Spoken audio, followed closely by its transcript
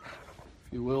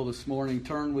If you will, this morning,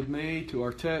 turn with me to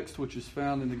our text, which is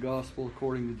found in the Gospel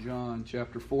according to John,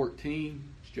 chapter 14.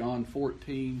 It's John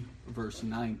 14, verse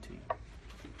 19.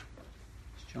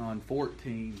 It's John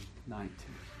 14, 19.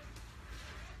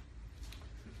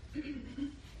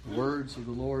 The words of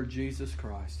the Lord Jesus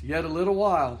Christ. Yet a little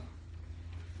while,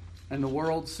 and the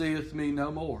world seeth me no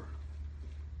more.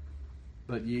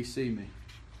 But ye see me.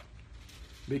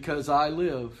 Because I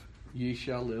live, ye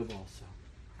shall live also.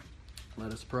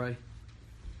 Let us pray.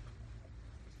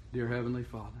 Dear Heavenly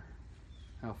Father,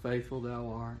 how faithful Thou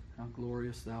art, how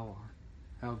glorious Thou art,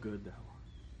 how good Thou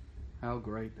art, how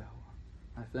great Thou art.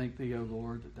 I thank Thee, O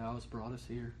Lord, that Thou hast brought us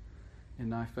here in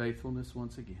Thy faithfulness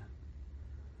once again.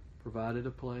 Provided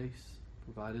a place,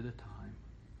 provided a time.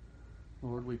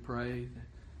 Lord, we pray that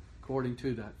according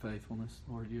to that faithfulness,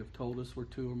 Lord, You have told us where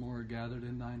two or more are gathered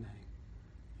in Thy name.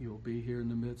 You will be here in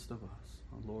the midst of us.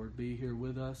 Oh, Lord, be here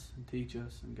with us and teach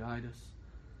us and guide us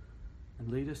and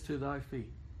lead us to Thy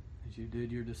feet as You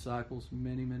did Your disciples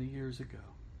many, many years ago,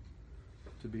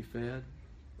 to be fed,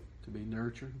 to be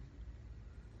nurtured.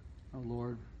 Oh,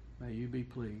 Lord, may You be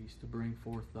pleased to bring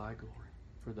forth Thy glory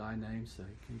for Thy name's sake.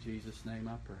 In Jesus' name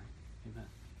I pray. Amen.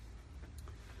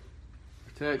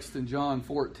 Our text in John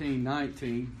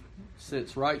 14:19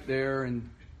 sits right there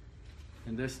in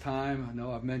this time. I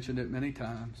know I've mentioned it many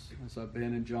times as I've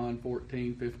been in John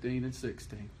 14, 15, and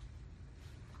 16.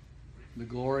 The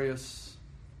glorious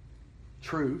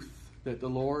truth that the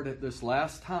Lord at this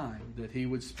last time that He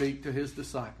would speak to His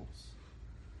disciples,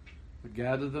 would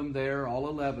gather them there, all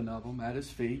 11 of them, at His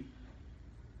feet,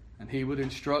 and He would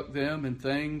instruct them in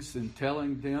things and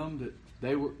telling them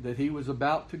that He was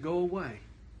about to go away.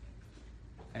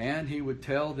 And He would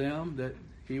tell them that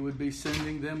He would be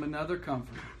sending them another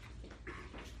Comforter.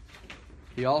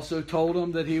 He also told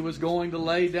them that He was going to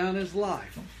lay down His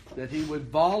life, that He would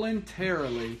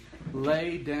voluntarily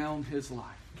lay down His life.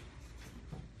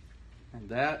 And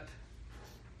that,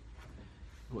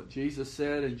 what Jesus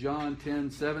said in John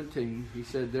 10:17, He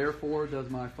said, "Therefore does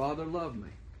my Father love me,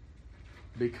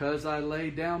 because I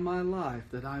laid down my life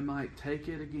that I might take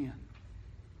it again."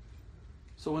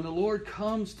 So when the Lord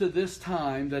comes to this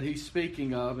time that He's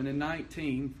speaking of, and in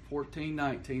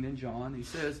 14:19 in John, He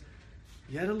says,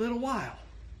 yet a little while.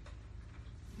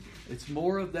 It's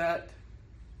more of that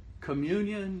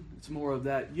communion. It's more of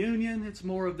that union. It's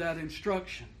more of that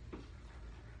instruction.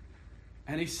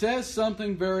 And He says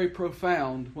something very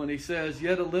profound when He says,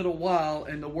 yet a little while,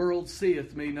 and the world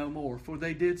seeth me no more. For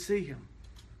they did see Him.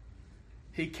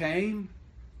 He came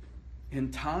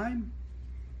in time.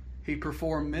 He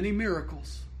performed many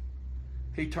miracles.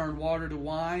 He turned water to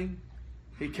wine.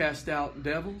 He cast out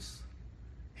devils.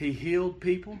 He healed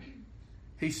people.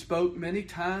 He spoke many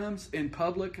times in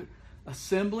public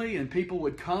assembly, and people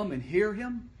would come and hear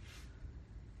Him.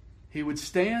 He would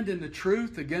stand in the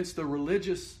truth against the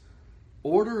religious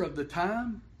order of the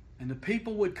time, and the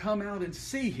people would come out and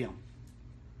see Him.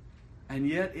 And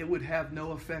yet it would have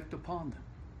no effect upon them.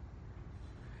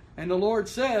 And the Lord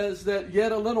says that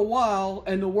yet a little while,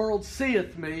 and the world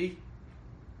seeth me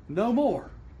no more.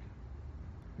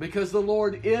 Because the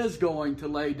Lord is going to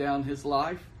lay down His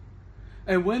life.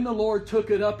 And when the Lord took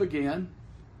it up again,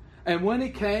 and when He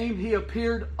came, He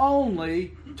appeared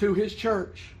only to His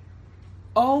church.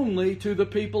 Only to the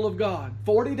people of God.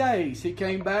 40 days He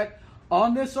came back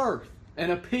on this earth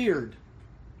and appeared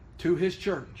to His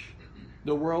church.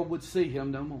 The world would see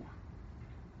Him no more.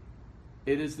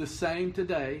 It is the same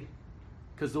today,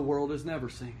 because the world has never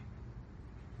seen Him.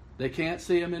 They can't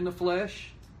see Him in the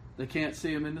flesh. They can't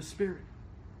see Him in the spirit.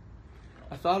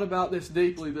 I thought about this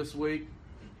deeply this week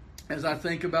as I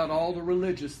think about all the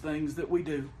religious things that we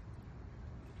do.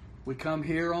 We come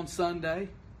here on Sunday.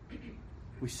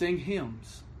 We sing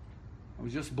hymns. I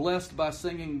was just blessed by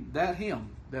singing that hymn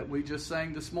that we just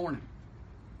sang this morning.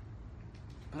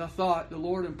 But I thought the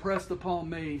Lord impressed upon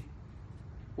me,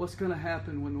 what's going to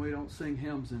happen when we don't sing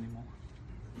hymns anymore?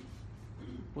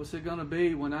 What's it going to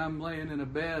be when I'm laying in a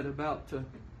bed about to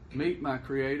meet my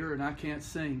Creator and I can't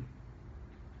sing?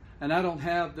 And I don't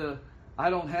have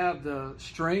the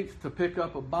strength to pick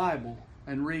up a Bible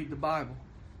and read the Bible.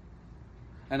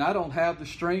 And I don't have the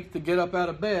strength to get up out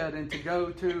of bed and to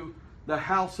go to the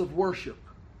house of worship.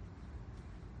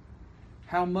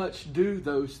 How much do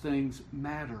those things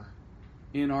matter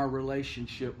in our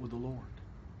relationship with the Lord?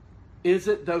 Is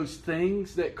it those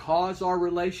things that cause our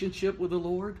relationship with the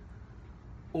Lord?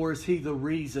 Or is He the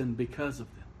reason because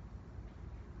of them?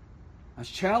 I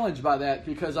was challenged by that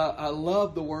because I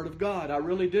love the Word of God. I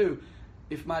really do.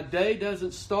 If my day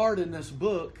doesn't start in this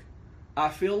book, I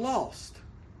feel lost.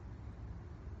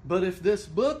 But if this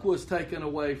book was taken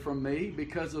away from me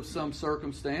because of some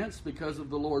circumstance, because of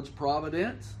the Lord's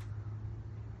providence,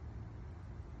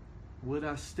 would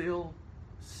I still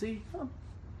see Him?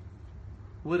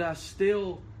 Would I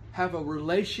still have a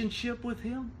relationship with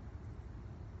Him?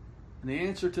 And the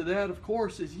answer to that, of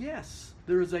course, is yes.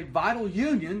 There is a vital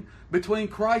union between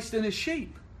Christ and His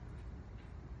sheep.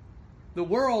 The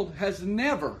world has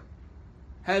never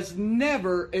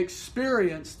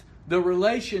experienced the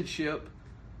relationship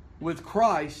with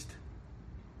Christ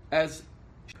as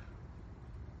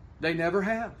they never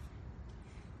have.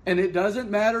 And it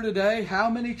doesn't matter today how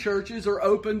many churches are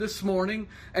open this morning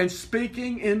and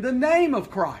speaking in the name of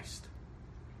Christ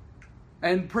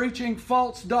and preaching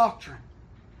false doctrine.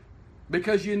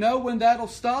 Because you know when that'll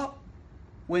stop?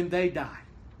 When they die.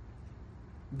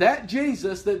 That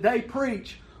Jesus that they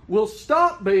preach will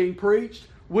stop being preached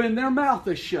when their mouth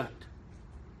is shut.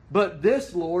 But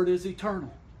this Lord is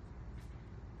eternal.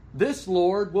 This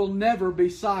Lord will never be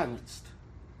silenced.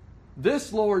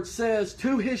 This Lord says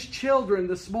to His children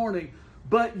this morning,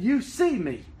 but you see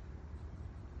me.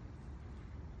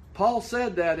 Paul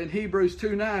said that in Hebrews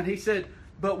 2:9. He said,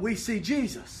 but we see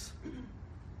Jesus.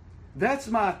 That's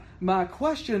my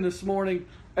question this morning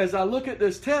as I look at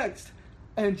this text.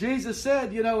 And Jesus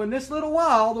said, in this little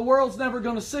while, the world's never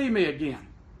going to see me again.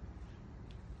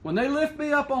 When they lift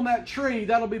me up on that tree,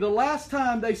 that'll be the last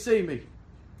time they see me.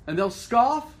 And they'll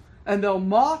scoff and they'll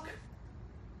mock.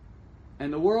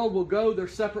 And the world will go their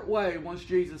separate way once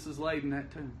Jesus is laid in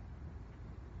that tomb.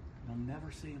 They'll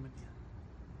never see Him again.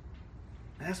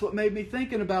 And that's what made me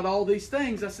thinking about all these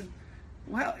things. I said,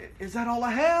 well, is that all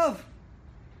I have?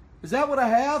 Is that what I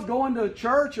have, going to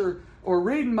church or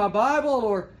reading my Bible?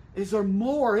 Or is there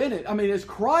more in it? I mean, is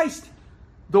Christ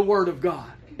the Word of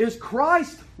God? Is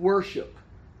Christ worship?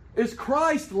 Is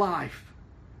Christ life?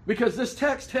 Because this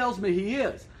text tells me He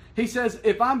is. He says,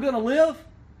 if I'm going to live,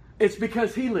 it's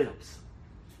because He lives.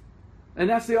 And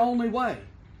that's the only way.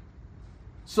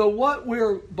 So what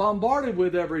we're bombarded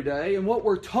with every day and what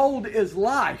we're told is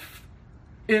life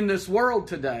in this world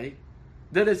today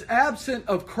that is absent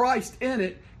of Christ in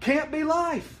it can't be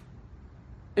life.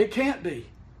 It can't be.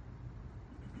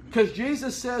 Because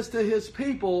Jesus says to His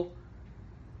people,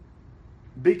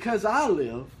 because I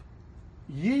live,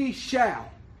 ye shall.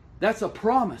 That's a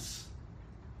promise.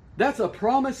 That's a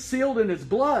promise sealed in His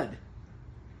blood.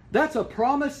 That's a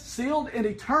promise sealed in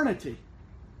eternity.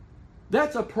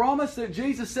 That's a promise that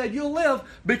Jesus said, you'll live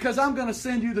because I'm going to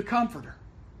send you the Comforter.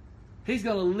 He's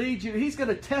going to lead you. He's going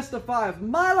to testify of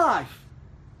my life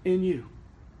in you.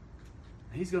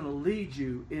 He's going to lead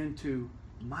you into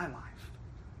my life.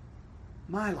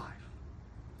 My life.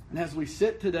 And as we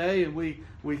sit today and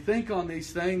we think on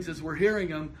these things as we're hearing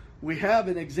them, we have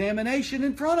an examination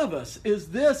in front of us. Is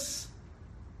this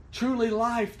truly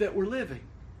life that we're living?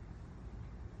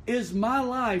 Is my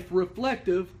life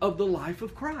reflective of the life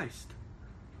of Christ?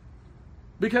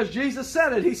 Because Jesus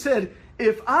said it. He said,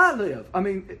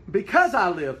 because I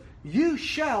live, you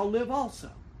shall live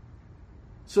also.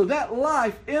 So that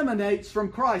life emanates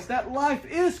from Christ. That life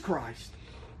is Christ.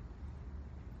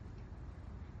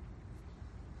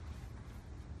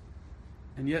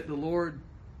 And yet the Lord,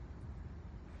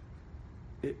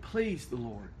 it pleased the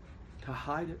Lord to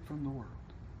hide it from the world.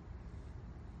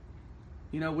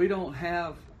 We don't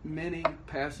have many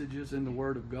passages in the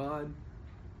Word of God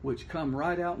which come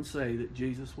right out and say that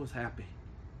Jesus was happy,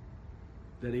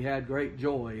 that He had great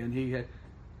joy, and He had.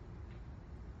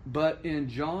 But in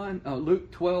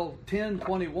Luke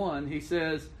 10:21, He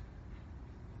says,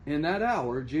 in that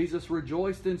hour, Jesus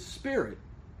rejoiced in spirit.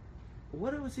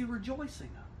 What was He rejoicing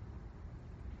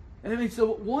of?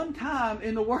 So one time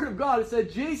in the Word of God, it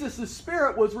said Jesus'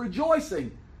 spirit was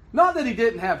rejoicing. Not that He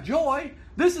didn't have joy.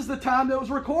 This is the time that was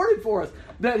recorded for us,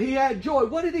 that He had joy.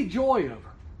 What did He joy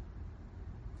over?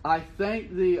 I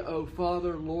thank Thee, O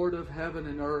Father, Lord of heaven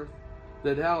and earth,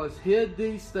 that Thou hast hid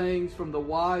these things from the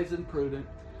wise and prudent,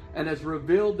 and hast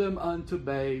revealed them unto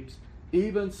babes.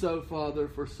 Even so, Father,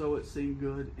 for so it seemed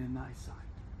good in Thy sight.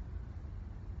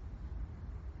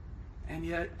 And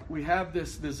yet we have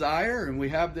this desire and we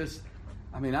have this,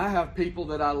 I have people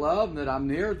that I love and that I'm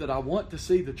near that I want to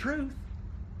see the truth.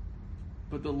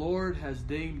 But the Lord has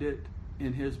deemed it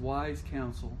in His wise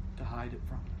counsel to hide it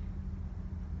from them.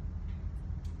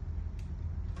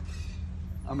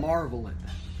 I marvel at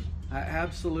that. I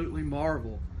absolutely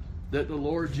marvel that the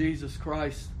Lord Jesus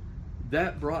Christ,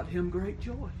 that brought Him great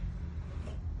joy.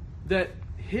 That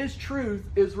His truth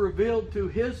is revealed to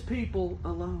His people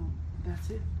alone. That's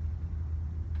it.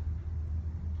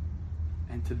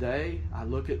 And today, I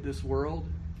look at this world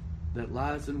that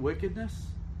lies in wickedness,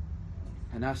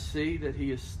 and I see that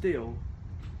He is still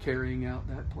carrying out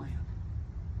that plan.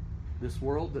 This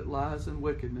world that lies in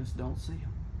wickedness don't see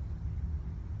Him.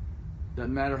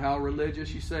 Doesn't matter how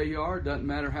religious you say you are. Doesn't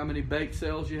matter how many bake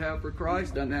sales you have for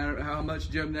Christ. Doesn't matter how much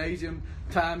gymnasium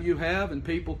time you have and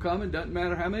people coming. Doesn't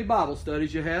matter how many Bible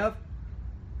studies you have.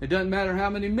 It doesn't matter how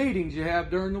many meetings you have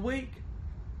during the week.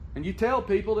 And you tell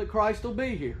people that Christ will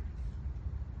be here.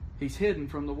 He's hidden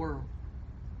from the world.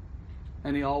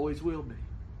 And He always will be.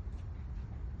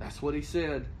 That's what He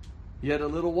said. Yet a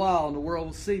little while and the world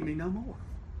will see me no more.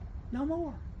 No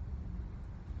more.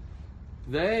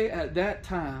 They, at that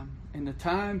time, in the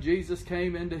time Jesus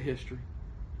came into history,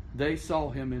 they saw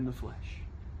Him in the flesh.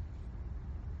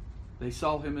 They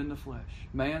saw Him in the flesh.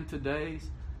 Man today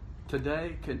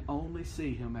can only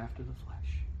see Him after the flesh.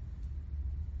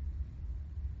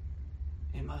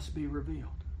 It must be revealed.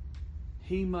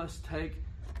 He must take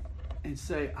and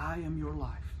say, I am your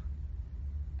life.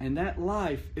 And that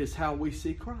life is how we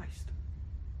see Christ.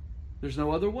 There's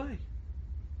no other way.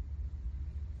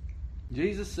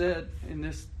 Jesus said in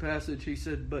this passage, He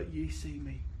said, but ye see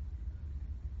me.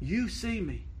 You see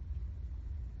me.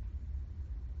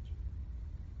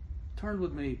 Turn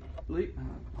with me.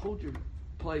 Hold your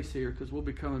place here because we'll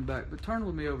be coming back. But turn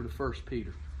with me over to 1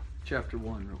 Peter chapter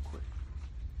 1 real quick.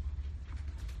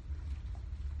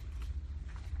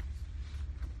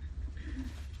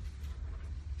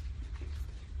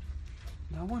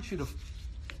 Now I want you to,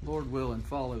 Lord willing,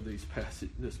 follow this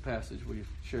passage we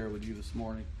share with you this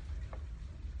morning.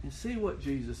 And see what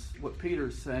Peter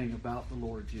is saying about the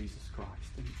Lord Jesus Christ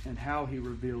and how He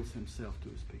reveals Himself to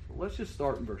His people. Let's just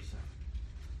start in verse 7.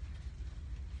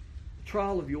 The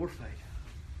trial of your faith,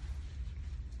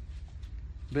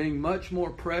 being much more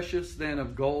precious than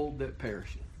of gold that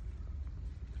perisheth.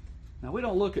 Now we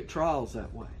don't look at trials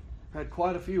that way. I've had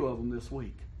quite a few of them this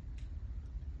week.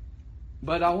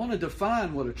 But I want to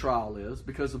define what a trial is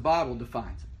because the Bible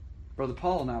defines it. Brother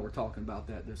Paul and I were talking about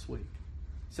that this week.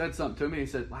 Said something to me. He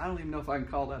said, well, I don't even know if I can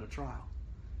call that a trial.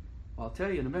 Well, I'll tell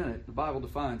you in a minute. The Bible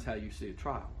defines how you see a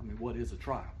trial. I mean, what is a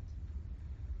trial?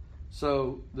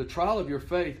 So, the trial of your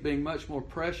faith being much more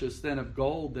precious than of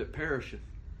gold that perisheth,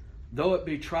 though it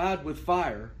be tried with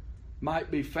fire, might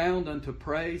be found unto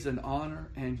praise and honor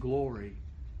and glory.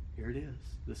 Here it is.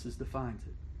 This defines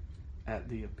it. At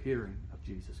the appearing of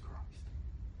Jesus Christ.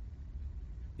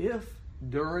 If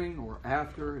during or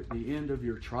after at the end of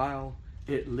your trial,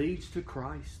 it leads to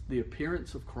Christ, the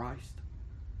appearance of Christ,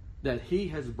 that He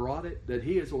has brought it, that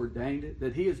He has ordained it,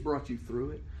 that He has brought you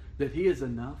through it, that He is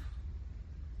enough,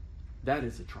 that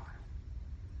is a trial.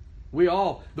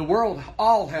 The world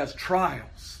all has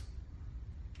trials,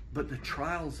 but the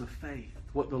trials of faith,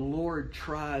 what the Lord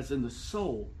tries in the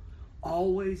soul,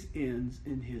 always ends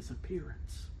in His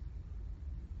appearance.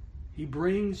 He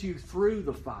brings you through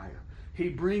the fire. He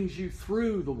brings you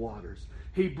through the waters.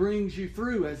 He brings you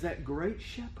through as that great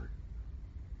shepherd.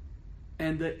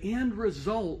 And the end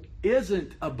result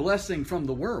isn't a blessing from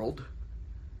the world.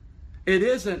 It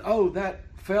isn't, oh, that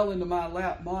fell into my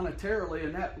lap monetarily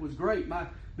and that was great.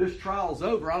 This trial's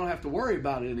over. I don't have to worry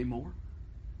about it anymore.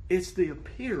 It's the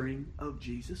appearing of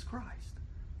Jesus Christ.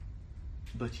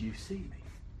 But you see me.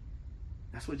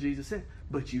 That's what Jesus said.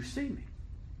 But you see me.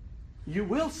 You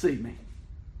will see me.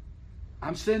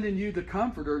 I'm sending you the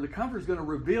Comforter. The Comforter is going to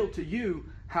reveal to you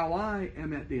how I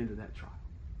am at the end of that trial.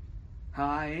 How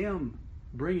I am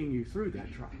bringing you through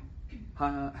that trial.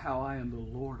 How I am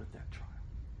the Lord of that trial.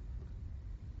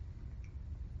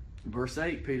 In verse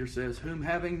 8, Peter says, whom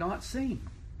having not seen.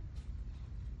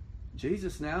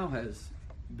 Jesus now has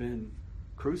been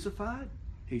crucified.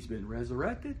 He's been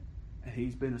resurrected. And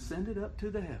He's been ascended up to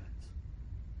the heavens.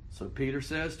 So Peter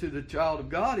says to the child of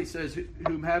God, he says,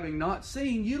 whom having not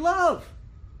seen, you love.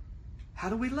 How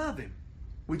do we love Him?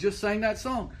 We just sang that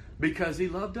song. Because He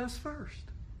loved us first.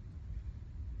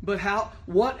 But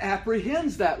what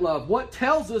apprehends that love? What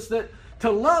tells us that to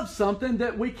love something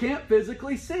that we can't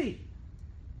physically see?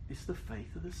 It's the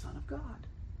faith of the Son of God.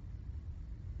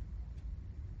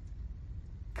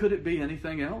 Could it be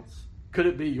anything else? Could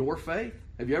it be your faith?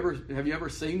 Have you ever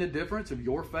seen the difference of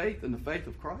your faith and the faith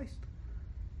of Christ?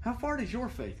 How far does your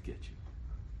faith get you?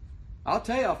 I'll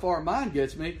tell you how far mine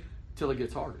gets me till it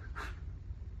gets harder.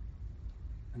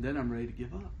 And then I'm ready to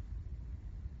give up.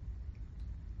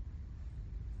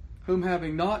 Whom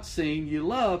having not seen you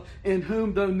love, in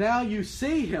whom though now you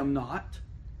see Him not,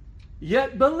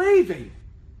 yet believing.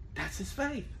 That's his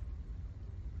faith.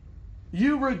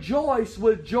 You rejoice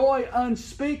with joy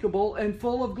unspeakable and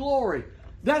full of glory.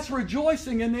 That's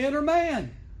rejoicing in the inner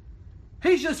man.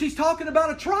 He's talking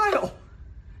about a trial.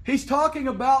 He's talking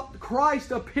about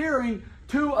Christ appearing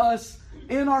to us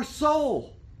in our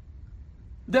soul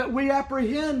that we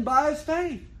apprehend by His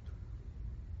faith.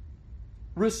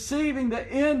 receiving the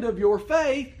end of your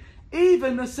faith,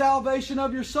 even the salvation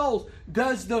of your souls.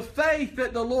 Does the faith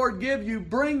that the Lord give you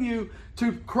bring you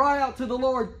to cry out to the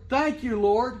Lord, thank you,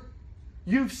 Lord.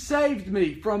 You've saved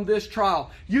me from this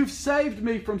trial. You've saved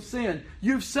me from sin.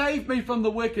 You've saved me from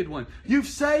the wicked one. You've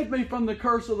saved me from the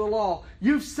curse of the law.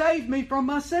 You've saved me from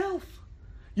myself.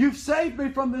 You've saved me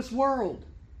from this world.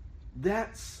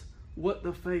 That's what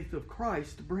the faith of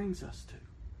Christ brings us to.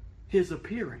 His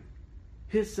appearing.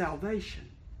 His salvation.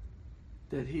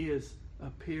 That He has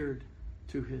appeared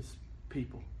to His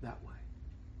people that way.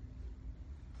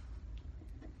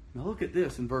 Now look at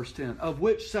this in verse 10. Of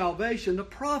which salvation the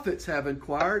prophets have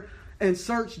inquired and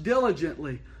searched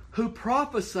diligently, who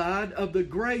prophesied of the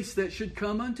grace that should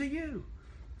come unto you.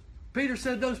 Peter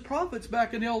said those prophets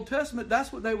back in the Old Testament,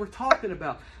 that's what they were talking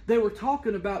about. They were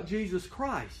talking about Jesus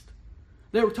Christ.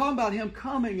 They were talking about Him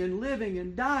coming and living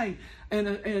and dying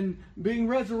and being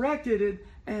resurrected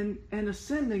and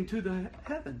ascending to the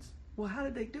heavens. Well, how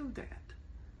did they do that?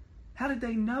 How did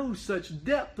they know such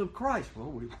depth of Christ?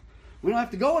 Well, we don't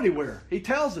have to go anywhere. He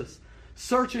tells us,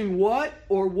 searching what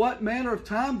or what manner of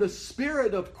time? The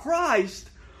Spirit of Christ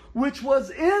which was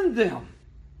in them.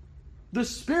 The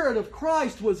Spirit of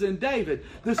Christ was in David.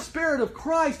 The Spirit of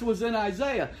Christ was in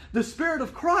Isaiah. The Spirit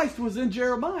of Christ was in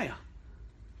Jeremiah.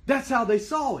 That's how they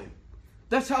saw Him.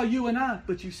 That's how you and I,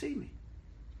 but you see me.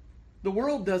 The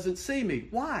world doesn't see me.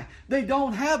 Why? They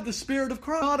don't have the Spirit of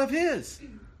Christ, not of His.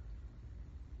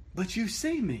 But you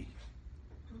see me.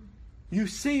 You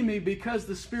see me because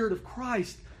the Spirit of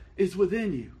Christ is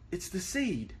within you. It's the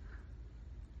seed.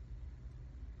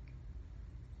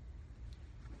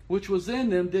 Which was in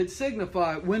them did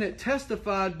signify when it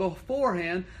testified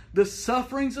beforehand the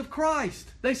sufferings of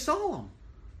Christ. They saw them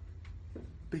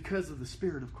because of the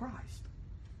Spirit of Christ.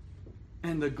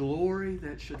 And the glory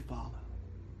that should follow.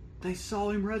 They saw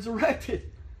Him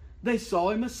resurrected. They saw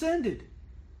Him ascended.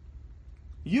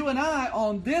 You and I,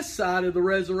 on this side of the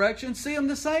resurrection, see Him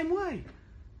the same way.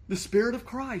 The Spirit of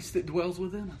Christ that dwells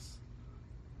within us.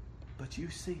 But you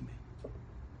see me.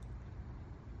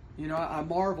 You know, I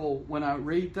marvel when I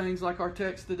read things like our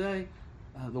text today.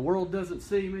 The world doesn't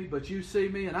see me, but you see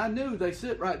me. And I knew they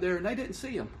sit right there and they didn't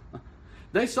see Him.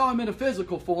 They saw Him in a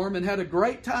physical form and had a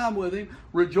great time with Him,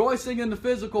 rejoicing in the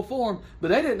physical form. But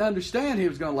they didn't understand He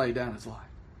was going to lay down His life.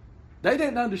 They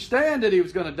didn't understand that He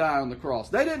was going to die on the cross.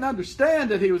 They didn't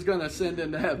understand that He was going to ascend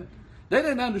into heaven. They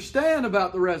didn't understand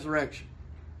about the resurrection.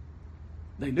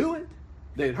 They knew it.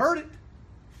 They had heard it.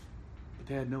 But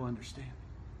they had no understanding.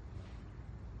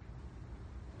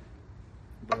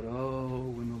 But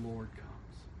oh, when the Lord comes.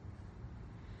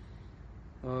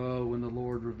 Oh, when the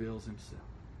Lord reveals Himself.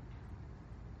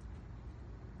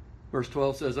 Verse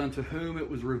 12 says, unto whom it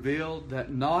was revealed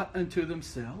that not unto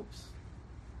themselves.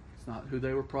 It's not who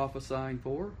they were prophesying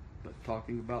for, but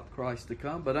talking about Christ to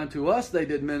come. But unto us they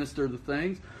did minister the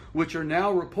things which are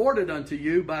now reported unto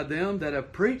you by them that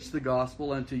have preached the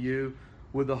gospel unto you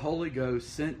with the Holy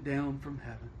Ghost sent down from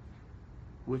heaven,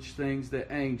 which things the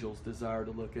angels desire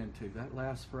to look into. That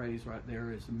last phrase right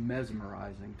there is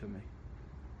mesmerizing to me.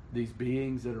 These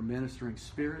beings that are ministering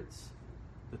spirits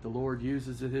that the Lord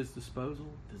uses at His disposal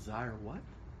desire what?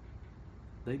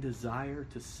 They desire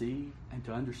to see and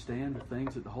to understand the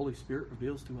things that the Holy Spirit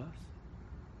reveals to us.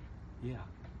 Yeah.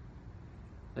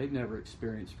 They've never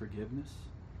experienced forgiveness.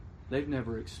 They've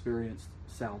never experienced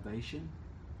salvation.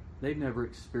 They've never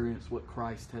experienced what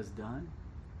Christ has done.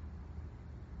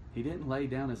 He didn't lay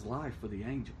down His life for the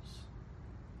angels.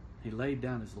 He laid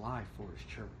down His life for His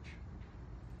church.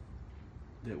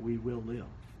 That we will live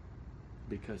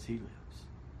because He lives.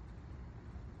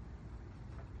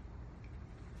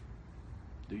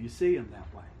 Do you see Him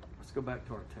that way? Let's go back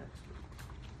to our text.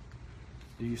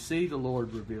 Do you see the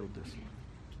Lord revealed this way?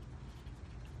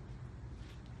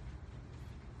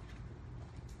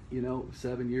 You know,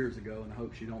 7 years ago, and I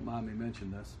hope you don't mind me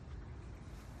mentioning this.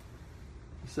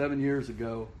 7 years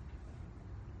ago,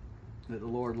 that the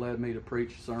Lord led me to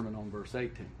preach a sermon on verse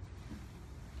 18.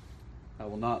 I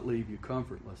will not leave you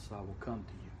comfortless, I will come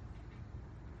to you.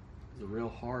 It was a real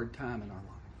hard time in our life.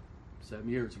 7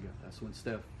 years ago. That's when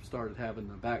Steph started having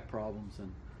the back problems,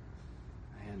 and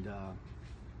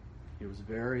it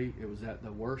was at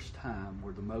the worst time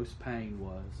where the most pain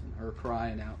was, and her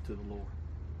crying out to the Lord.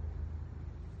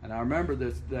 And I remember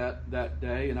that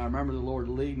day, and I remember the Lord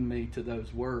leading me to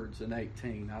those words in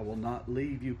 18. I will not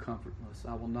leave you comfortless.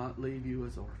 I will not leave you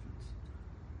as orphans.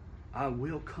 I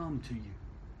will come to you.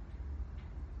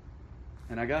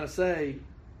 And I got to say,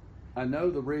 I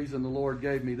know the reason the Lord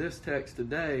gave me this text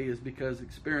today is because I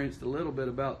experienced a little bit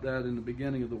about that in the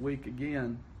beginning of the week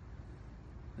again.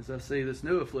 As I see this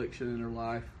new affliction in her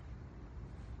life,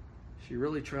 She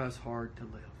really tries hard to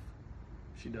live.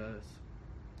 She does.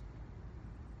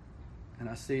 And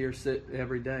I see her sit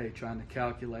every day trying to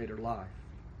calculate her life.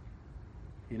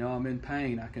 You know, I'm in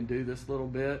pain. I can do this little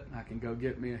bit. I can go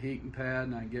get me a heating pad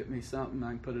and I can get me something.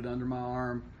 I can put it under my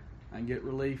arm. I can get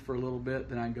relief for a little bit.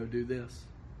 Then I can go do this.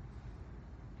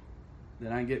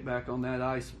 Then I can get back on that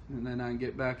ice and then I can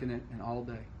get back in it and all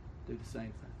day do the same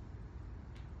thing.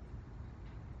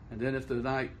 And then if the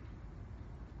night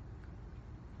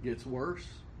gets worse,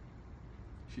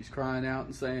 she's crying out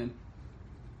and saying,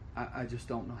 I just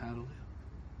don't know how to live.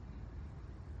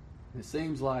 It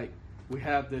seems like we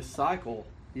have this cycle,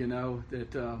 you know,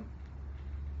 that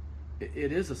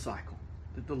it is a cycle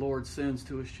that the Lord sends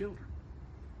to His children.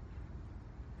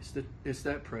 It's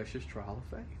that precious trial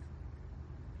of faith.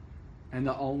 And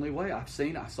the only way, I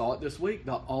saw it this week,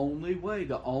 the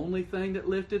only thing that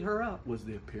lifted her up was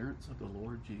the appearance of the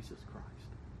Lord Jesus Christ.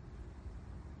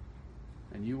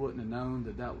 And you wouldn't have known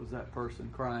that was that person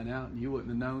crying out, and you wouldn't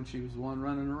have known she was the one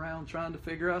running around trying to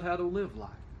figure out how to live life,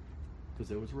 because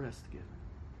there was rest given.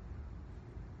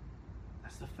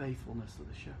 That's the faithfulness of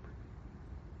the shepherd.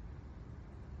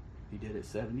 He did it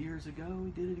 7 years ago.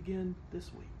 He did it again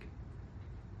this week.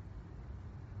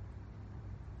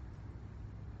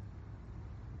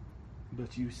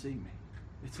 But you see me.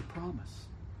 It's a promise.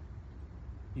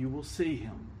 You will see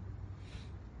Him.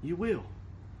 You will.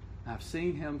 I've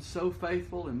seen Him so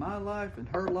faithful in my life and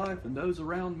her life and those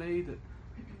around me that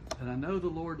I know the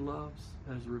Lord loves,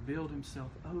 has revealed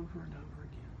Himself over and over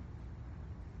again.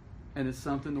 And it's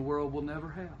something the world will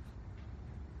never have.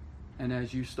 And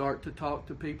as you start to talk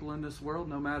to people in this world,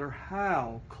 no matter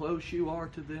how close you are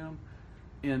to them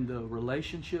in the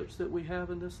relationships that we have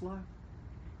in this life,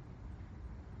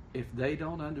 if they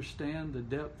don't understand the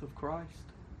depth of Christ,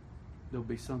 there'll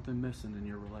be something missing in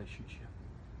your relationship.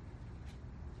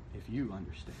 If you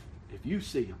understand, if you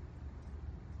see Him.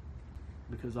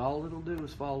 Because all it'll do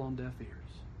is fall on deaf ears.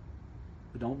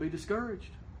 But don't be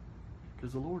discouraged,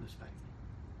 because the Lord is faithful.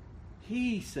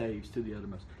 He saves to the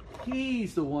uttermost.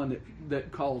 He's the one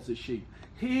that calls the sheep.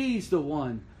 He's the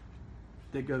one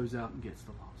that goes out and gets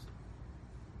the lost.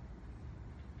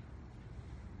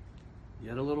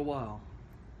 Yet a little while,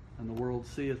 and the world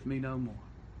seeth me no more.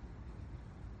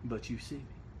 But you see me.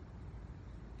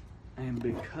 And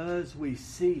because we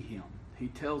see Him, He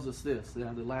tells us this,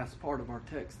 now the last part of our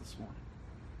text this morning.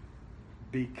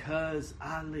 Because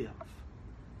I live.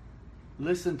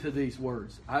 Listen to these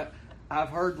words. I've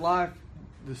heard life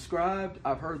described,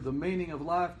 I've heard the meaning of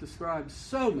life described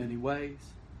so many ways.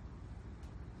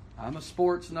 I'm a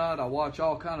sports nut. I watch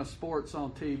all kind of sports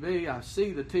on TV. I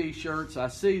see the T-shirts. I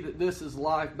see that this is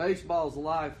life. Baseball's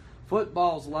life.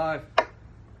 Football's life.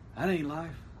 That ain't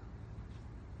life.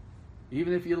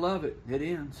 Even if you love it, it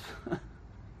ends. It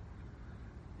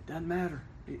doesn't matter.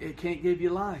 It can't give you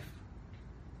life.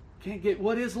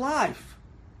 What is life?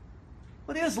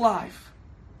 What is life?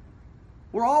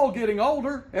 We're all getting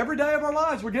older. Every day of our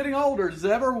lives, we're getting older. Do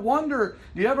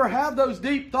you ever have those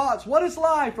deep thoughts? What is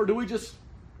life? Or do we just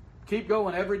keep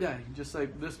going every day and just say,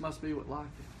 this must be what life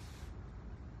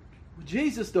is? Well,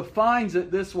 Jesus defines it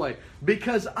this way.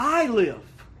 Because I live,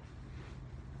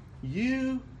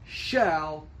 you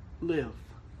shall live.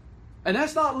 And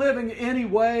that's not living any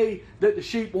way that the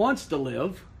sheep wants to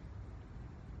live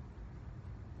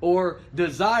or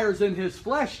desires in his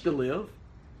flesh to live,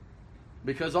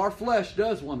 because our flesh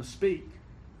does want to speak.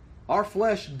 Our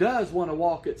flesh does want to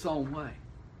walk its own way.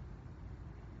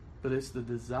 But it's the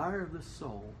desire of the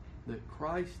soul that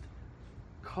Christ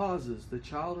causes the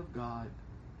child of God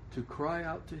to cry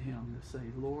out to Him to say,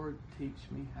 Lord, teach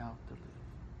me how to live.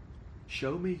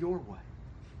 Show me your way.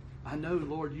 I know,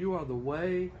 Lord, you are the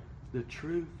way, the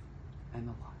truth, and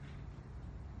the life.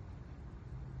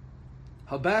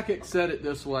 Habakkuk said it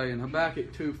this way in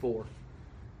Habakkuk 2:4.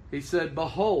 He said,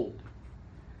 behold,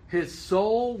 his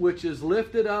soul which is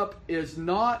lifted up is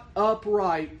not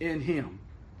upright in him.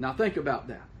 Now think about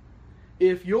that.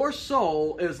 If your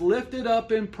soul is lifted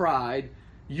up in pride,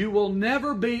 you will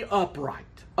never be upright.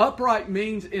 Upright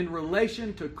means in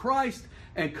relation to Christ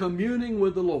and communing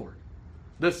with the Lord.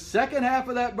 The second half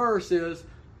of that verse is,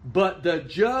 but the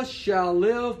just shall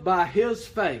live by his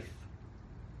faith.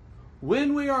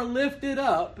 When we are lifted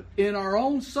up in our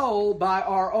own soul by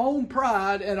our own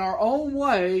pride and our own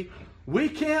way, we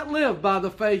can't live by the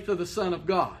faith of the Son of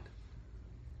God.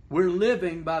 We're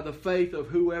living by the faith of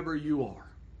whoever you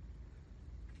are.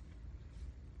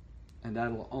 And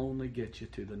that'll only get you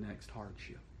to the next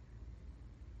hardship.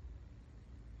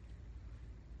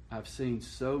 I've seen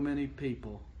so many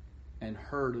people and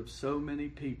heard of so many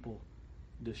people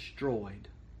destroyed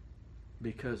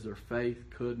because their faith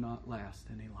could not last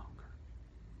any longer.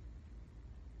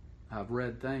 I've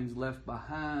read things left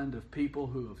behind of people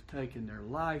who have taken their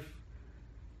life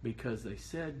because they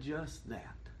said just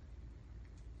that.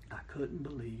 I couldn't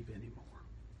believe anymore.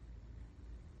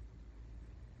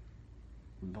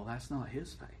 Well, that's not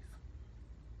his faith.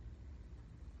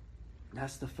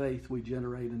 That's the faith we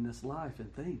generate in this life in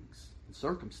things, in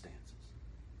circumstances,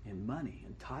 in money,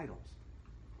 in titles,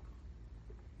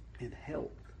 in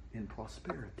health, in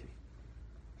prosperity.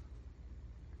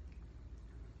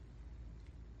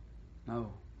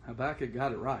 No, Habakkuk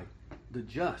got it right. The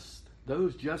just,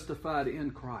 those justified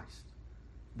in Christ,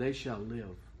 they shall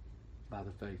live by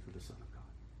the faith of the Son of God.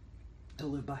 They'll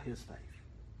live by his faith.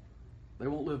 They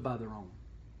won't live by their own.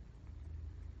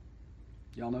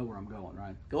 Y'all know where I'm going,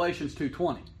 right? Galatians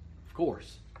 2:20, of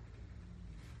course.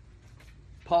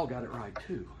 Paul got it right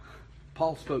too.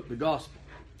 Paul spoke the gospel.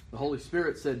 The Holy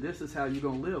Spirit said, this is how you're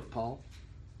going to live, Paul.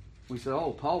 We said,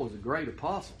 oh, Paul was a great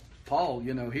apostle. Paul,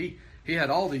 he had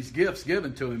all these gifts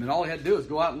given to him, and all he had to do is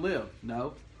go out and live.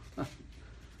 No.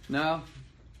 No.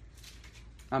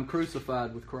 I'm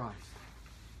crucified with Christ.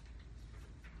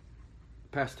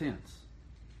 Past tense.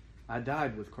 I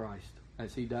died with Christ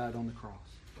as he died on the cross.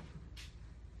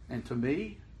 And to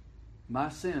me, my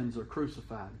sins are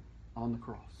crucified on the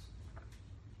cross.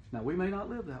 Now, we may not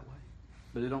live that way,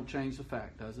 but it don't change the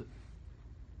fact, does it?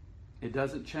 It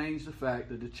doesn't change the fact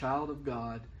that a child of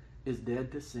God is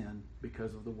dead to sin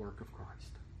because of the work of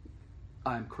Christ.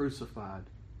 I am crucified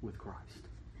with Christ.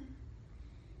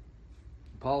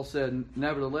 Paul said,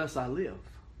 nevertheless, I live.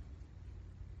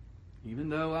 Even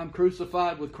though I'm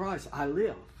crucified with Christ, I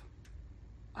live.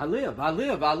 I live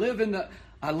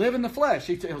in the flesh.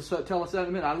 He'll tell us that in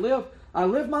a minute. I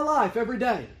live my life every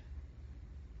day.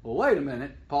 Well, wait a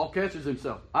minute. Paul catches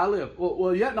himself. I live.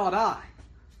 Well, yet not I.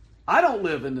 I don't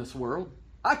live in this world.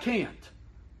 I can't.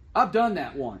 I've done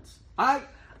that once.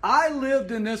 I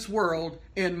lived in this world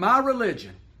in my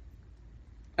religion.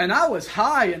 And I was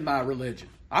high in my religion.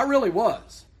 I really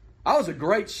was. I was a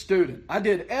great student. I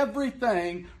did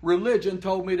everything religion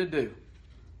told me to do.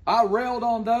 I railed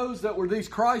on those that were these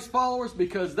Christ followers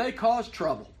because they caused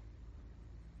trouble.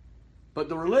 But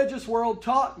the religious world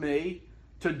taught me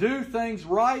to do things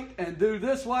right and do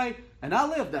this way, and I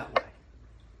lived that way.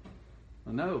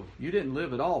 Well, no, you didn't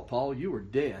live at all, Paul. You were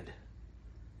dead.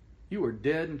 You were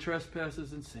dead in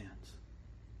trespasses and sins.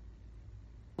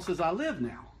 Paul says, I live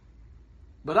now.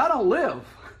 But I don't live.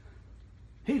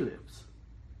 He lives.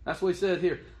 That's what he said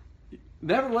here.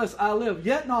 Nevertheless, I live,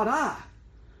 yet not I.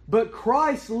 But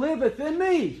Christ liveth in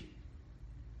me.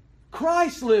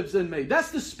 Christ lives in me.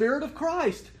 That's the Spirit of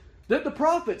Christ that the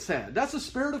prophets had. That's the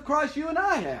Spirit of Christ you and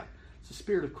I have. It's the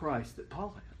Spirit of Christ that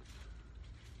Paul had.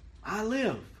 I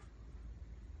live.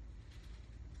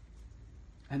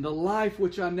 And the life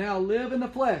which I now live in the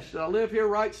flesh, that I live here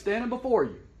right standing before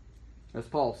you, as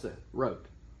Paul said, wrote,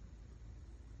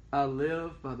 I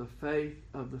live by the faith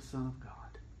of the Son of God.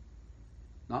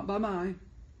 Not by mine.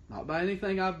 Not by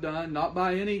anything I've done, not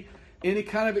by any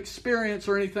kind of experience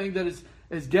or anything that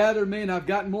has gathered me and I've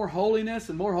gotten more holiness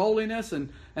and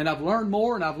I've learned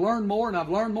more and I've learned more and I've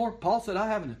learned more. Paul said, I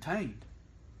haven't attained.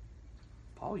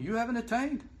 Paul, you haven't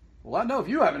attained? Well, I know if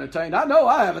you haven't attained, I know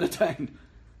I haven't attained.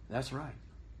 That's right.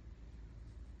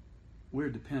 We're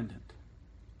dependent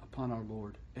upon our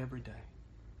Lord every day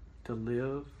to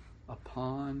live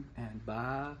upon and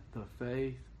by the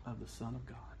faith of the Son of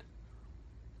God,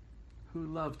 who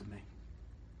loved me.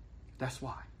 That's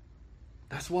why.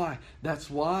 That's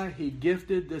why he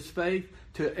gifted this faith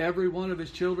to every one of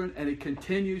his children, and he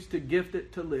continues to gift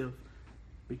it to live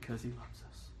because he loves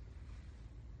us.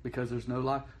 Because there's no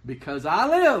life. Because I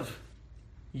live,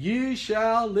 you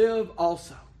shall live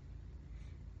also.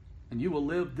 And you will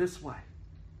live this way,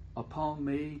 upon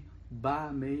me, by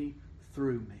me,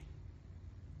 through me,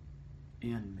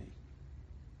 in me.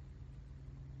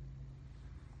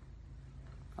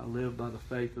 I live by the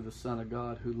faith of the Son of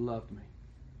God who loved me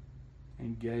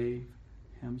and gave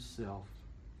himself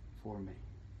for me.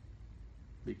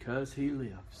 Because he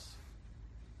lives,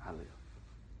 I live.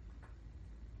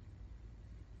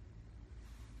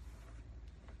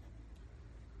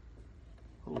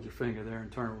 Hold your finger there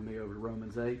and turn with me over to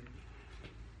Romans 8.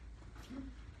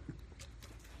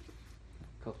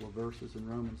 A couple of verses in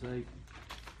Romans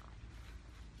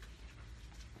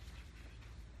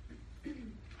 8.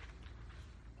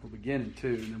 We'll begin in 2,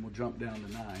 and then we'll jump down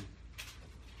to 9.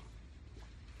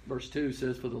 Verse 2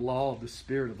 says, for the law of the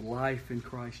Spirit of life in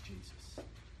Christ Jesus.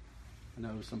 I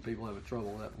know some people have a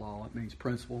trouble with that law. It means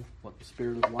principle. What the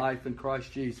Spirit of life in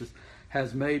Christ Jesus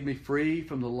has made me free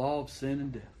from the law of sin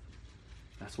and death.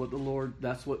 That's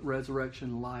what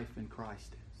resurrection life in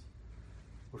Christ is.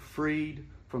 We're freed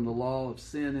from the law of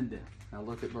sin and death. Now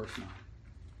look at verse 9.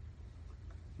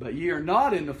 But ye are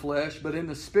not in the flesh, but in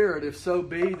the Spirit, if so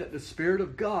be that the Spirit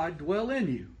of God dwell in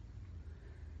you.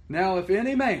 Now if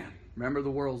any man, remember the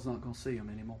world's not going to see him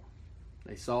anymore.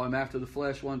 They saw him after the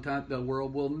flesh one time. The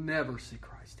world will never see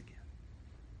Christ again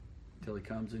until he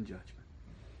comes in judgment.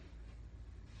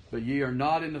 But ye are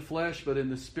not in the flesh, but in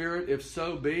the Spirit, if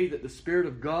so be that the Spirit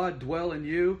of God dwell in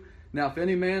you. Now if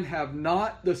any man have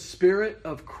not the Spirit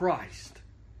of Christ,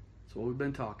 that's what we've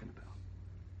been talking about.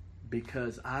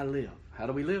 Because I live. How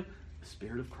do we live? The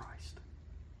Spirit of Christ.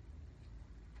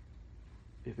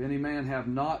 If any man have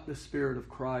not the Spirit of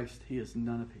Christ, he is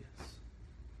none of his.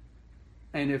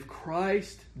 And if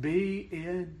Christ be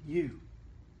in you,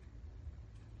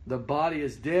 the body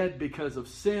is dead because of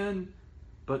sin,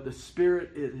 but the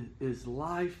Spirit is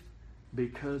life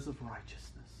because of righteousness.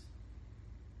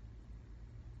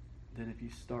 Then if you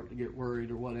start to get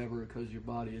worried or whatever because your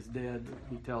body is dead,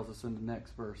 he tells us in the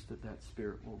next verse that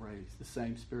Spirit will raise. The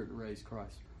same Spirit that raised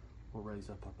Christ will raise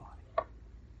up our body.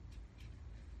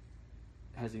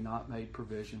 Has he not made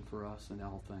provision for us in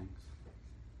all things?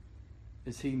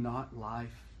 Is he not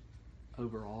life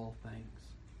over all things?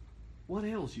 What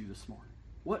ails you this morning?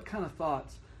 What kind of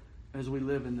thoughts as we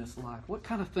live in this life? What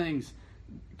kind of things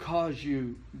cause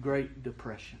you great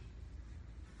depression?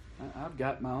 I've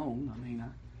got my own.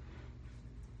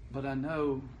 But I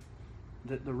know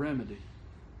that the remedy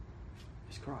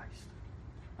is Christ.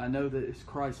 I know that it's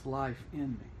Christ's life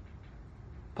in me.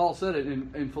 Paul said it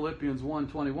in Philippians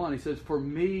 1:21. He says, for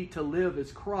me to live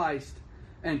is Christ,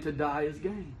 and to die is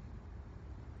gain.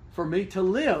 For me to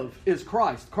live is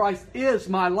Christ. Christ is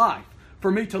my life.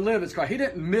 For me to live is Christ. He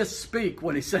didn't misspeak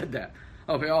when he said that.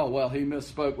 Okay, oh, well, he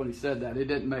misspoke when he said that. It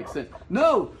didn't make sense.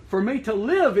 No, for me to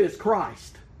live is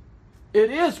Christ.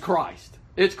 It is Christ.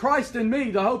 It's Christ in me,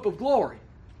 the hope of glory.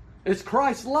 It's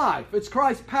Christ's life. It's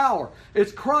Christ's power.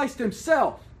 It's Christ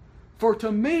himself. For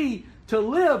to me, to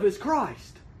live is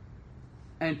Christ.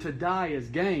 And to die is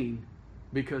gain,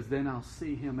 because then I'll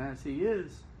see him as he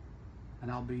is, and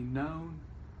I'll be known.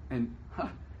 And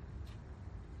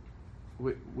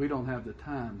we don't have the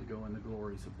time to go in the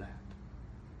glories of that.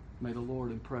 May the Lord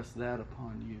impress that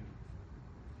upon you,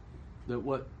 that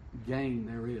what gain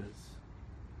there is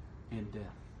in death.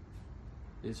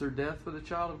 Is there death for the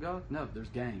child of God? No, there's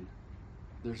gain.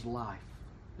 There's life.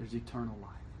 There's eternal life.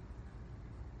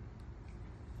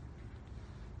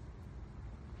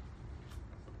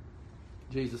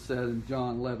 Jesus said in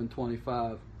John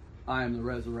 11:25, I am the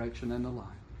resurrection and the life.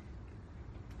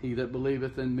 He that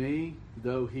believeth in me,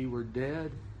 though he were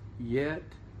dead, yet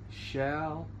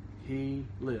shall he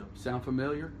live. Sound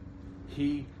familiar?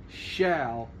 He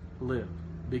shall live.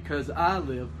 Because I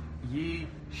live, ye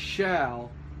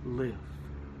shall live.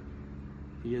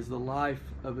 He is the life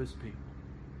of his people.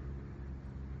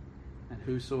 And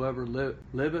whosoever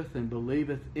liveth and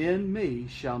believeth in me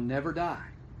shall never die.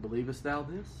 Believest thou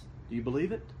this? Do you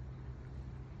believe it?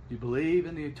 Do you believe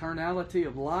in the eternality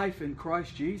of life in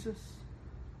Christ Jesus?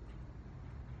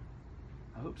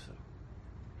 I hope so.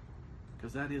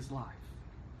 Because that is life.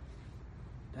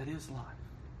 That is life.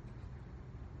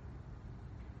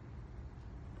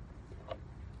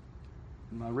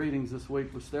 In my readings this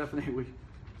week with Stephanie, we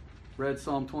read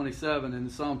Psalm 27, and in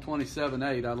Psalm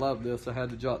 27:8, I love this. I had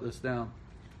to jot this down.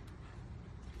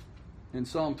 In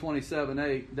Psalm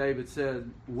 27:8, David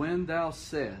said, when thou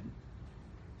said,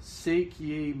 seek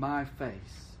ye my face,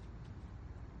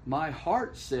 my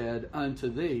heart said unto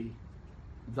thee,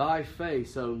 thy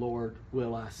face, O Lord,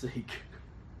 will I seek.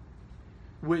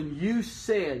 When you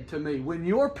said to me, when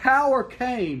your power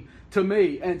came to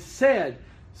me and said,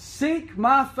 seek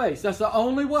my face, that's the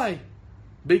only way.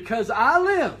 Because I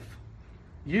live,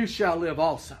 you shall live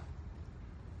also.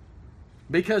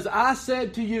 Because I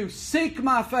said to you, seek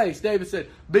my face, David said,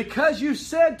 because you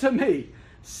said to me,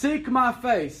 seek my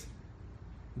face,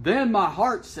 then my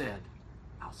heart said,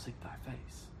 I'll seek thy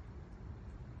face.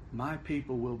 My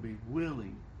people will be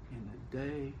willing in the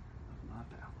day of my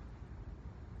power.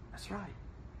 That's right.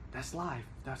 That's life.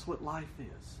 That's what life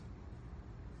is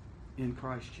in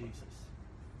Christ Jesus.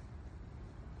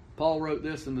 Paul wrote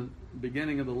this in the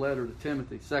beginning of the letter to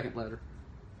Timothy, second letter.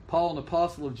 Paul, an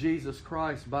apostle of Jesus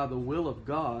Christ by the will of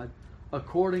God,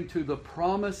 according to the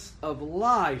promise of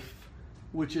life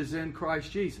which is in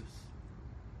Christ Jesus.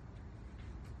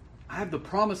 I have the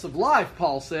promise of life,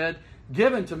 Paul said,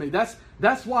 given to me.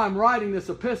 That's why I'm writing this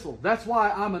epistle. That's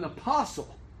why I'm an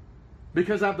apostle.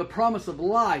 Because I have the promise of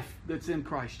life that's in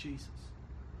Christ Jesus.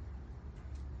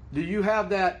 Do you have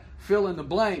that fill in the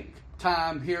blank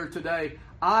time here today?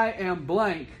 I am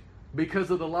blank because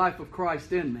of the life of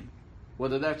Christ in me.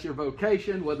 Whether that's your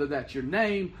vocation, whether that's your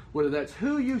name, whether that's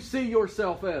who you see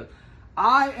yourself as.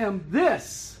 I am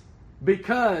this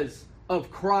because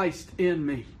of Christ in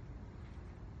me.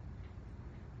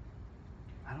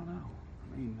 I don't know.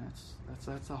 I mean,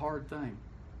 that's a hard thing.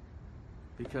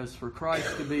 Because for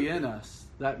Christ to be in us,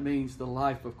 that means the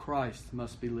life of Christ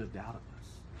must be lived out of us.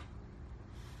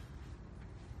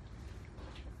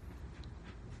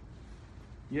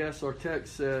 Yes, our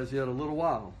text says, yet a little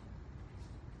while,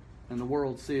 and the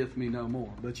world seeth me no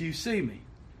more. But you see me.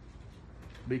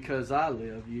 Because I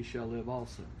live, ye shall live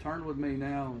also. Turn with me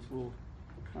now as we'll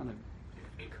kind of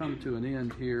come to an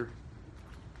end here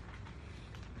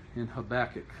in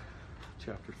Habakkuk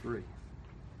chapter 3.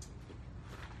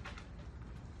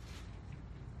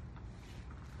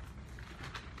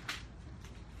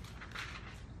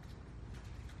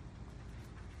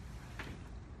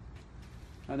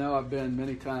 I know I've been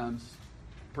many times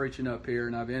preaching up here,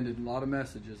 and I've ended a lot of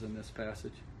messages in this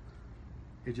passage.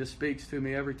 It just speaks to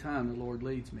me every time the Lord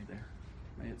leads me there.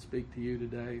 May it speak to you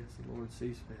today as the Lord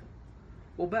sees fit.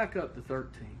 We'll back up to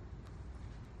 13.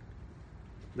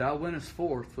 Thou wentest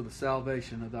forth for the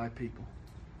salvation of thy people,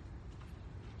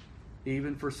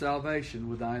 even for salvation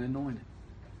with thine anointed.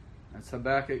 That's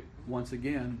Habakkuk, once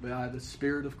again, by the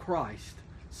Spirit of Christ,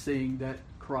 seeing that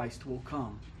Christ will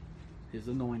come, his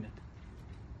anointed.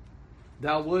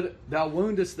 Thou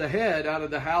woundest the head out of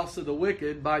the house of the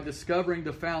wicked by discovering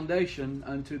the foundation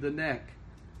unto the neck.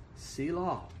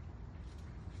 Selah.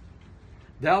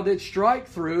 Thou didst strike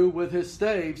through with his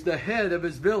staves the head of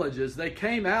his villages. They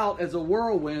came out as a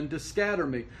whirlwind to scatter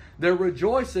me. Their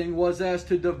rejoicing was as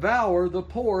to devour the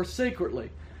poor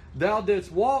secretly. Thou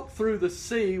didst walk through the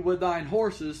sea with thine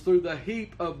horses, through the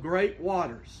heap of great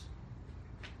waters.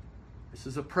 This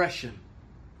is oppression.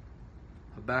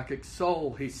 Habakkuk's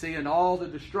soul, he's seeing all the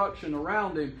destruction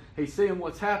around him. He's seeing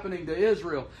what's happening to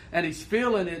Israel, and he's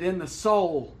feeling it in the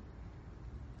soul.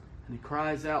 And he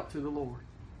cries out to the Lord.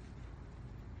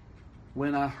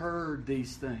 When I heard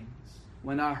these things,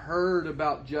 when I heard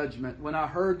about judgment, when I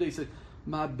heard these things,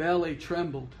 my belly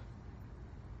trembled.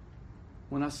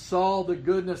 When I saw the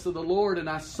goodness of the Lord and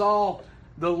I saw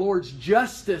the Lord's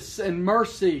justice and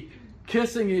mercy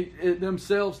kissing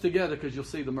themselves together, because you'll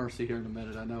see the mercy here in a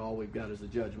minute. I know all we've got is the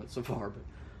judgment so far. But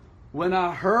when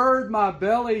I heard, my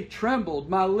belly trembled,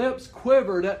 my lips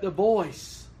quivered at the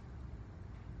voice.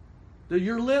 Do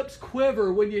your lips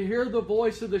quiver when you hear the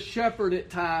voice of the shepherd at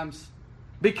times?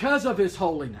 Because of his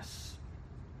holiness.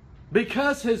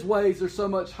 Because his ways are so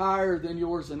much higher than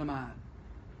yours and mine.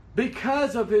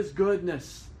 Because of his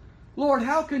goodness. Lord,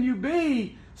 how can you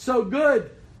be so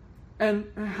good and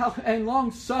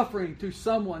long-suffering to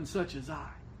someone such as I?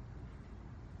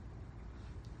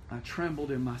 I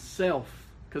trembled in myself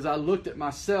because I looked at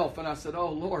myself and I said, oh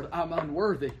Lord, I'm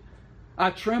unworthy. I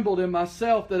trembled in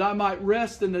myself that I might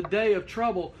rest in the day of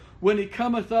trouble. When he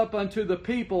cometh up unto the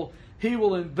people, he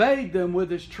will invade them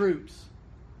with his troops.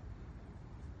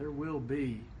 There will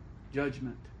be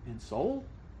judgment in soul.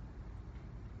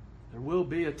 There will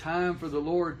be a time for the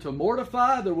Lord to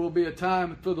mortify. There will be a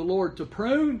time for the Lord to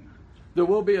prune. There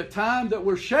will be a time that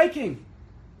we're shaking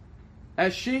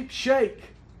as sheep shake.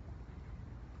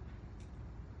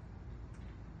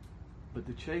 But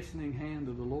the chastening hand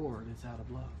of the Lord is out of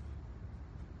love.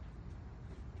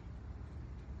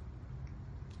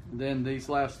 And then these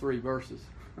last 3 verses.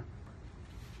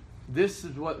 This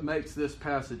is what makes this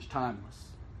passage timeless.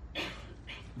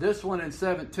 This one in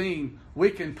 17, we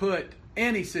can put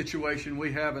any situation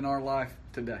we have in our life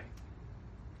today.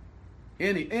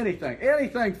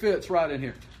 Anything fits right in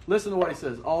here. Listen to what he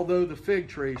says. Although the fig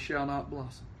tree shall not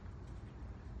blossom,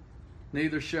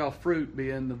 neither shall fruit be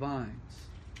in the vines.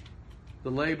 The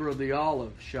labor of the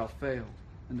olive shall fail,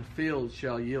 and the field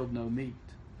shall yield no meat.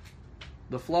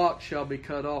 The flock shall be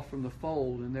cut off from the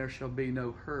fold, and there shall be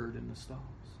no herd in the stalls.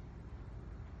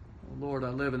 Oh Lord, I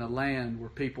live in a land where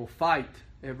people fight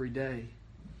every day.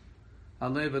 I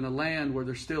live in a land where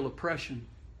there's still oppression.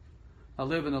 I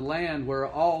live in a land where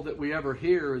all that we ever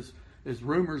hear is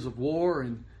rumors of war,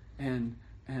 and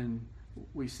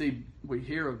we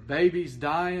hear of babies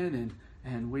dying,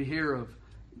 and we hear of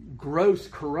gross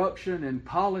corruption in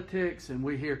politics, and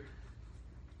we hear,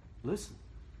 listen,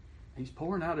 he's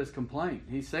pouring out his complaint.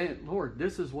 He's saying, Lord,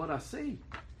 this is what I see.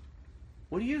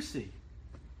 What do you see?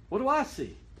 What do I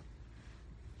see?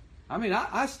 I mean,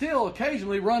 I still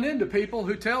occasionally run into people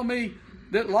who tell me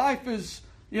that life is,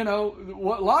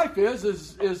 what life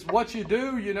is what you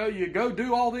do. You go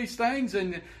do all these things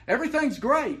and everything's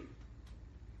great.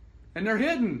 And they're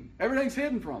hidden. Everything's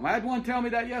hidden from them. I had one tell me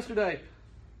that yesterday.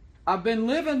 I've been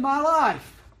living my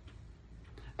life,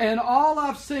 and all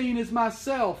I've seen is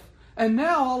myself. And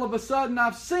now all of a sudden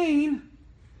I've seen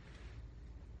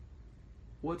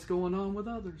what's going on with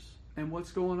others. and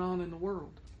what's going on in the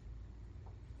world.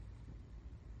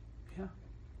 Yeah.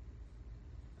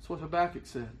 That's what Habakkuk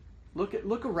said.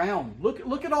 Look around.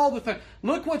 Look at all the things.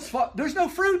 Look there's no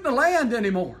fruit in the land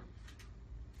anymore.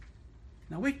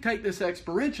 Now we can take this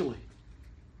experientially.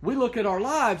 We look at our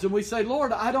lives and we say,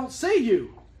 Lord, I don't see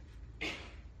you.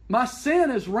 My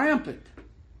sin is rampant.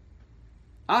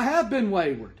 I have been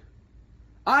wayward.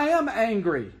 I am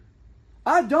angry.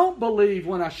 I don't believe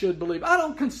when I should believe. I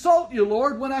don't consult you,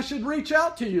 Lord, when I should reach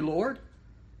out to you, Lord.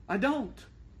 I don't.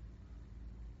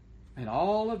 And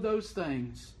all of those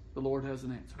things, the Lord has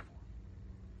an answer for.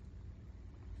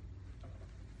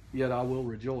 Yet I will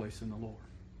rejoice in the Lord.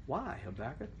 Why,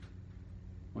 Habakkuk?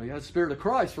 Well, you got the Spirit of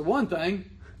Christ for one thing.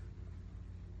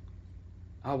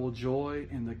 I will joy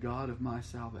in the God of my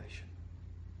salvation.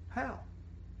 How?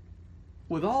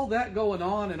 With all that going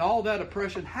on and all that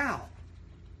oppression, how?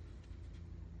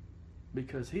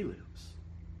 Because He lives,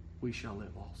 we shall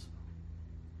live also.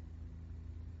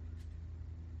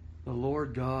 The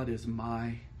Lord God is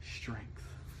my strength,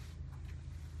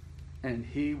 and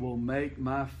He will make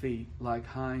my feet like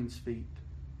hinds' feet,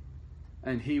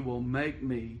 and He will make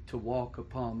me to walk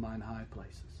upon mine high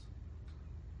places.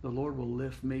 The Lord will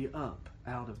lift me up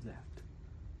out of that,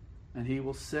 and He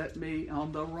will set me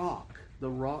on the rock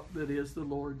that is the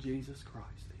Lord Jesus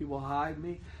Christ. He will hide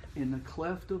me in the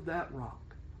cleft of that rock.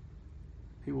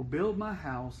 He will build my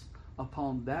house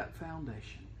upon that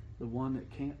foundation, the one that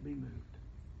can't be moved.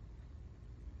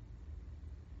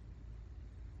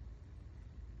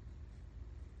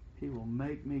 He will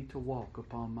make me to walk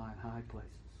upon mine high places.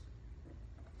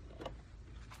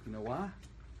 You know why?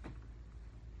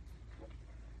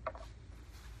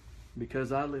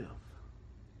 Because I live,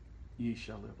 ye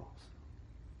shall live also.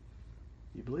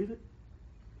 You believe it?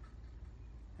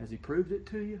 Has He proved it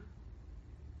to you?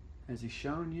 Has He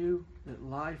shown you that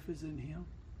life is in Him?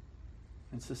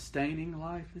 And sustaining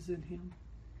life is in Him?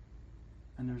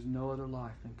 And there's no other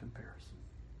life in comparison.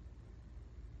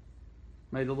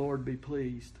 May the Lord be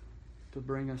pleased to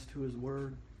bring us to His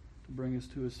Word, to bring us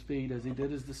to His feet, as He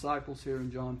did His disciples here in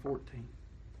John 14.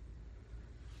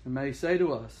 And may He say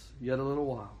to us, yet a little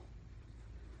while,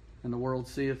 and the world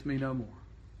seeth me no more.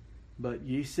 But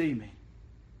ye see me.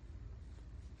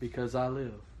 Because I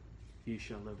live, ye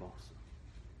shall live also.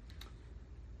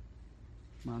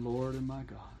 My Lord and my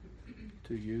God,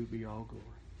 to you be all glory.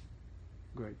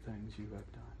 Great things you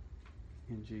have done.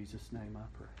 In Jesus' name I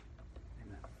pray.